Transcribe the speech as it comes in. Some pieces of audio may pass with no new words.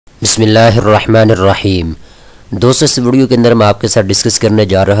बिस्मिल्लाहिर्रहमानिर्रहीम। दोस्तों, इस वीडियो के अंदर मैं आपके साथ डिस्कस करने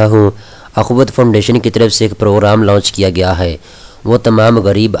जा रहा हूँ। अखुवत फाउंडेशन की तरफ से एक प्रोग्राम लॉन्च किया गया है। वो तमाम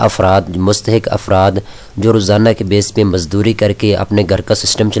गरीब अफराद, मुस्तहिक अफराद जो रोज़ाना के बेस पे मजदूरी करके अपने घर का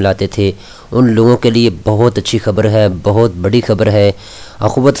सिस्टम चलाते थे, उन लोगों के लिए बहुत अच्छी खबर है, बहुत बड़ी खबर है।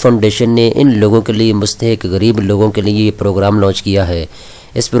 अखुवत फाउंडेशन ने इन लोगों के लिए, मुस्तहिक गरीब लोगों के लिए ये प्रोग्राम लॉन्च किया है।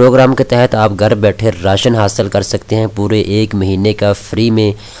 इस प्रोग्राम के तहत आप घर बैठे राशन हासिल कर सकते हैं पूरे 1 महीने का फ्री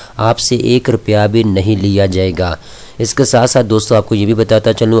में। आपसे 1 रुपया भी नहीं लिया जाएगा। इसके साथ साथ दोस्तों, आपको ये भी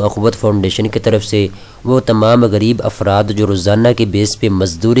बताता चलूँ, अखुवत फाउंडेशन की तरफ से वो तमाम गरीब अफराद जो रोज़ाना के बेस पे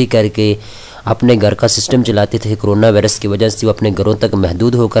मजदूरी करके अपने घर का सिस्टम चलाते थे, कोरोना वायरस की वजह से वो अपने घरों तक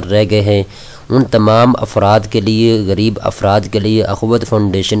महदूद होकर रह गए हैं, उन तमाम अफराद के लिए, गरीब अफराद के लिए अखुवत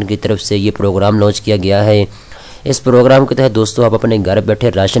फाउंडेशन की तरफ से ये प्रोग्राम लॉन्च किया गया है। इस प्रोग्राम के तहत दोस्तों, आप अपने घर बैठे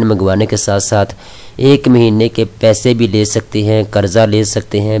राशन मंगवाने के साथ साथ 1 महीने के पैसे भी ले सकते हैं, कर्ज़ा ले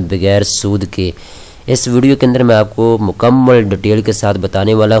सकते हैं बगैर सूद के। इस वीडियो के अंदर मैं आपको मुकम्मल डिटेल के साथ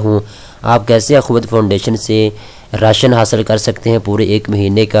बताने वाला हूं आप कैसे अखुवत फाउंडेशन से राशन हासिल कर सकते हैं, पूरे 1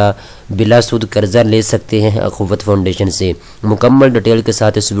 महीने का बिला सूद कर्ज़ा ले सकते हैं अखुवत फाउंडेशन से। मुकम्मल डिटेल के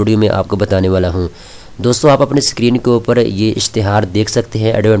साथ इस वीडियो में आपको बताने वाला हूँ। दोस्तों, आप अपनी स्क्रीन के ऊपर ये इश्तिहार देख सकते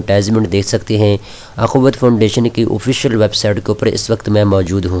हैं, एडवर्टाइजमेंट देख सकते हैं। अखुवत फाउंडेशन की ऑफिशियल वेबसाइट के ऊपर इस वक्त मैं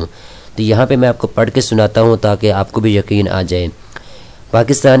मौजूद हूँ। तो यहाँ पे मैं आपको पढ़ के सुनाता हूँ ताकि आपको भी यकीन आ जाए।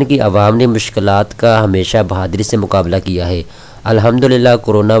 पाकिस्तान की आवाम ने मुश्किलात का हमेशा बहादुरी से मुकाबला किया है। अल्हम्दुलिल्लाह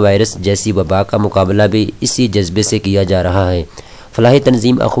कोरोना वायरस जैसी वबा का मुकाबला भी इसी जज्बे से किया जा रहा है। फलाही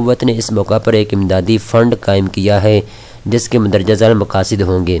तंजीम अखुवत ने इस मौका पर एक इमदादी फ़ंड कायम किया है जिसके मंदरजा ज़ैल मकासद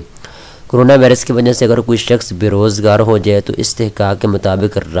होंगे। कोरोना वायरस की वजह से अगर कोई शख्स बेरोज़गार हो जाए तो इस्तेहकाक के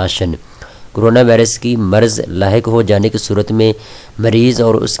मुताबिक राशन, कोरोना वायरस की मर्ज़ लाहिक हो जाने की सूरत में मरीज़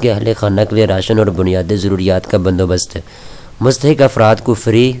और उसके अहले खाना के लिए राशन और बुनियादी ज़रूरियात का बंदोबस्त, मुस्तहिक अफराद को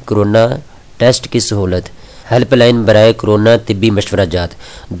फ्री कोरोना टेस्ट की सहूलत, हेल्पलाइन बराए कोरोना तिब्बी मशवरा जात।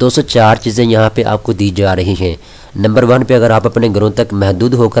 204 चीज़ें यहाँ पे आपको दी जा रही हैं। नंबर 1 पे अगर आप अपने घरों तक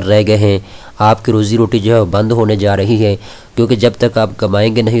महदूद होकर रह गए हैं, आपकी रोज़ी रोटी जो है बंद होने जा रही है, क्योंकि जब तक आप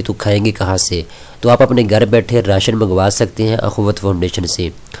कमाएंगे नहीं तो खाएंगे कहाँ से, तो आप अपने घर बैठे राशन मंगवा सकते हैं अखुवत फाउंडेशन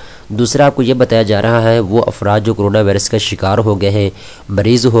से। दूसरा, आपको ये बताया जा रहा है वो अफराद जो कोरोना वायरस का शिकार हो गए हैं,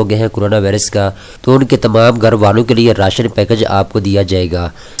 मरीज़ हो गए हैं कोरोना वायरस का, तो उनके तमाम घर वालों के लिए राशन पैकेज आपको दिया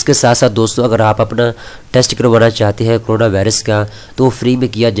जाएगा। इसके साथ साथ दोस्तों, अगर आप अपना टेस्ट करवाना चाहते हैं कोरोना वायरस का तो फ्री में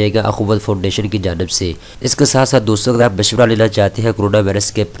किया जाएगा अखुवत फाउंडेशन की जानिब से। इसके साथ साथ दोस्तों, अगर आप मशवरा लेना चाहते हैं कोरोना वायरस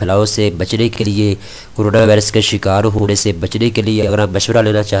के फैलाव से बचने के लिए, कोरोना वायरस के शिकार होने से बचने के लिए अगर आप मशवरा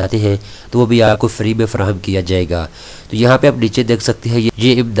लेना चाहते हैं तो वो भी आपको फ्री में फराहम किया जाएगा। तो यहाँ पे आप नीचे देख सकते हैं,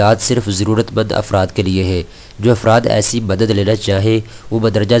 ये इमदाद सिर्फ ज़रूरतमंद अफराद के लिए है। जो अफराद ऐसी मदद लेना चाहे वो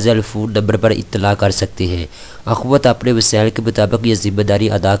मदरजा ज़ैल फ़ोन नंबर पर इत्तला कर सकते हैं। अखुवत अपने वसाइल के मुताबिक ये ज़िम्मेदारी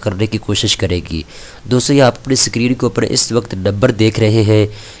अदा करने की कोशिश करेगी। दोस्तों, ये आप अपनी स्क्रीन के ऊपर इस वक्त नंबर देख रहे हैं,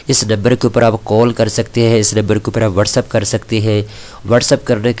 इस नंबर के ऊपर आप कॉल कर सकते हैं, इस नंबर के ऊपर आप व्हाट्सअप कर सकते हैं। व्हाट्सअप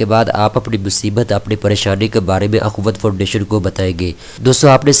करने के बाद आप अपनी मुसीबत, अपनी परेशानी के बारे में अखुवत फाउंडेशन को बताएंगे।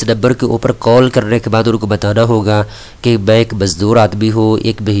 दोस्तों, आपने इस नंबर के ऊपर कॉल करने के बाद उनको बताना होगा कि मैं एक मजदूर आदमी हूँ,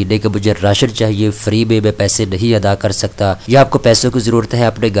 1 महीने का मुझे राशन चाहिए, फ्री में मैं पैसे नहीं अदा कर सकता, या आपको पैसों की ज़रूरत है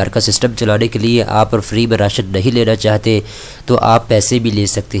अपने घर का सिस्टम चलाने के लिए, आप फ्री में राशन नहीं लेना चाहते तो आप पैसे भी ले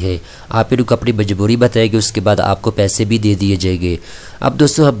सकते हैं। आप इनको अपनी मजबूरी बताएंगे, उसके बाद आपको पैसे भी दे दिए जाएंगे। अब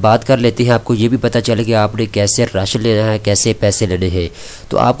दोस्तों, हम बात कर लेते हैं, आपको ये भी पता चले कि आपने कैसे राशन लेना है, कैसे पैसे लेने हैं।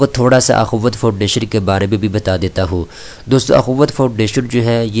 तो आपको थोड़ा सा अखुवत फाउंडेशन के बारे में भी बता देता हूँ। दोस्तों, अखुवत फाउंडेशन जो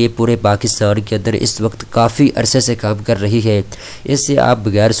है ये पूरे पाकिस्तान के अंदर इस वक्त काफ़ी अरसे से काम कर रही है। इससे आप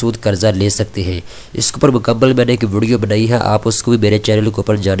बगैर सूद कर्जा ले सकते हैं। इसके ऊपर मुकम्मल मैंने एक वीडियो बनाई है, आप उसको भी मेरे चैनल के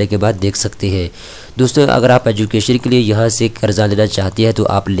ऊपर जाने के बाद देख सकते हैं। दोस्तों, अगर आप एजुकेशन के लिए यहाँ से कर्जा लेना चाहते हैं तो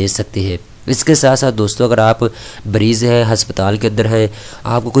आप ले सकते हैं। इसके साथ साथ दोस्तों, अगर आप मरीज़ हैं, हस्पताल के अंदर है,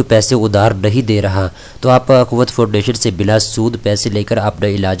 आपको कोई पैसे उधार नहीं दे रहा, तो आप अखुवत फाउंडेशन से बिला सूद पैसे लेकर अपना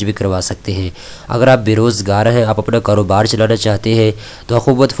इलाज भी करवा सकते हैं। अगर आप बेरोज़गार हैं, आप अपना कारोबार चलाना चाहते हैं, तो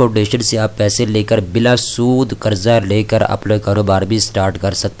अखुवत फाउंडेशन से आप पैसे लेकर बिला सूद कर्जा लेकर अपना कारोबार भी स्टार्ट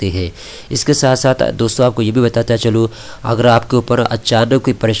कर सकते हैं। इसके साथ साथ दोस्तों, आपको ये भी बताता चलो, अगर आपके ऊपर अचानक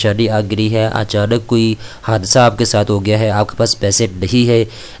कोई परेशानी आ गई है, अचानक कोई हादसा आपके साथ हो गया है, आपके पास पैसे नहीं है,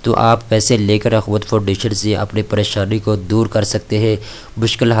 तो आप पैसे लेकर अखुवत फाउंडेशन से अपनी परेशानी को दूर कर सकते हैं,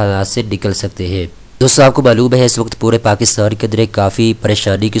 मुश्किल हालात से निकल सकते हैं। दोस्तों आपको मालूम है इस वक्त पूरे पाकिस्तान के अंदर एक काफ़ी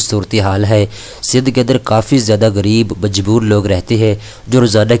परेशानी की सूरत हाल है। सिंध के अंदर काफ़ी ज़्यादा गरीब मजबूर लोग रहते हैं जो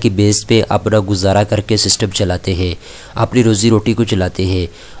रोज़ाना की बेस पे अपना गुजारा करके सिस्टम चलाते हैं, अपनी रोज़ी रोटी को चलाते हैं।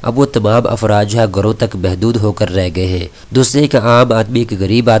 अब वो तमाम अफराद जो है घरों तक महदूद होकर रह गए हैं। दोस्तों एक आम आदमी, एक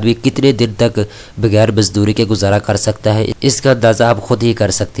गरीब आदमी कितने दिन तक बगैर मजदूरी के गुजारा कर सकता है, इसका अंदाज़ा आप खुद ही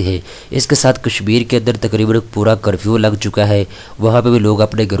कर सकते हैं। इसके साथ कश्मीर के अंदर तकरीबन पूरा कर्फ्यू लग चुका है, वहाँ पर भी लोग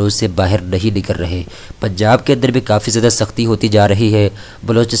अपने घरों से बाहर नहीं निकल रहे। पंजाब के अंदर भी काफ़ी ज़्यादा सख्ती होती जा रही है,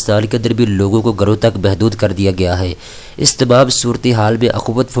 बलूचिस्तान के अंदर भी लोगों को घरों तक महदूद कर दिया गया है। इस तमाम सूरत हाल में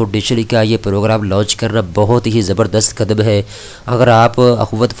अखुवत फाउंडेशन का ये प्रोग्राम लॉन्च करना बहुत ही ज़बरदस्त कदम है। अगर आप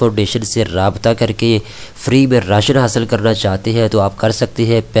अखुवत फाउंडेशन से रब्ता करके फ्री में राशन हासिल करना चाहते हैं तो आप कर सकते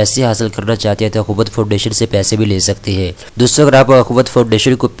हैं। पैसे हासिल करना चाहते हैं तो अखुवत फाउंडेशन से पैसे भी ले सकते हैं। दोस्तों अगर आप अखुवत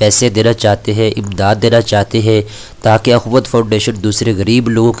फाउंडेशन को पैसे देना चाहते हैं, इमदाद देना चाहते हैं ताकि अखुवत फाउंडेशन दूसरे गरीब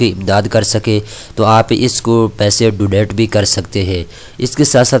लोगों की इमदाद कर सके, तो आप इसको पैसे डोनेट भी कर सकते हैं। इसके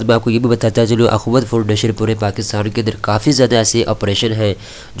साथ साथ मैं आपको ये भी बताता चलूँ, अखुवत फाउंडेशन पूरे पाकिस्तान के अंदर काफ़ी ज़्यादा ऐसे ऑपरेशन है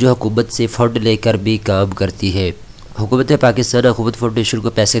जो हुकूमत से फ़ंड लेकर भी काम करती है। हुकूमत पाकिस्तान अखुवत फाउंडेशन को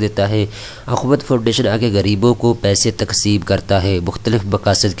पैसे देता है, अखुवत फाउंडेशन आगे गरीबों को पैसे तकसीम करता है मुख्तलिफ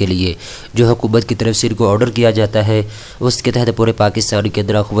मकासद के लिए जो हुकूमत की तरफ से इनको ऑर्डर किया जाता है। उसके तहत पूरे पाकिस्तान के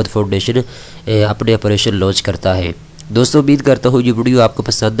अंदर अखुवत फाउंडेशन अपने ऑपरेशन लॉन्च करता है। दोस्तों उम्मीद करता हूँ ये वीडियो आपको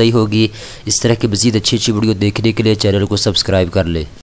पसंद आई होगी। इस तरह की मज़ीद अच्छी वीडियो देखने के लिए चैनल को सब्सक्राइब कर लें।